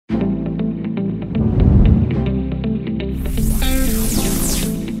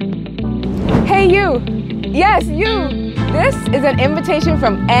Yes, you. This is an invitation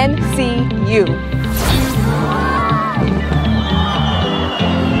from NCU.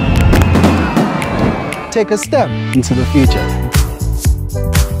 Take a step into the future.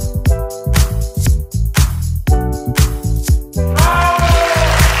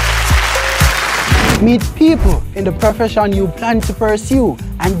 Meet people in the profession you plan to pursue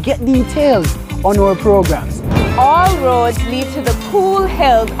and get details on our programs. All roads lead to the cool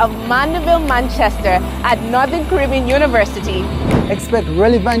hills of Mandeville, Manchester at Northern Caribbean University. Expect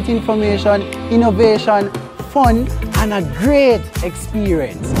relevant information, innovation, fun, and a great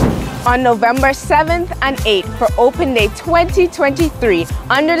experience. On November 7th and 8th for Open Day 2023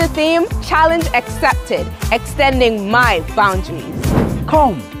 under the theme Challenge Accepted, extending my boundaries.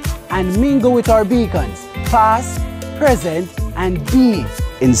 Come and mingle with our beacons, past, present, and be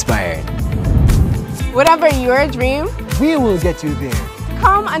inspired. Whatever your dream, we will get you there.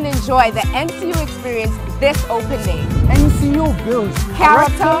 Come and enjoy the NCU experience this Open Day. NCU builds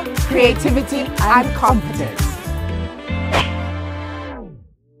character, creativity, and competence.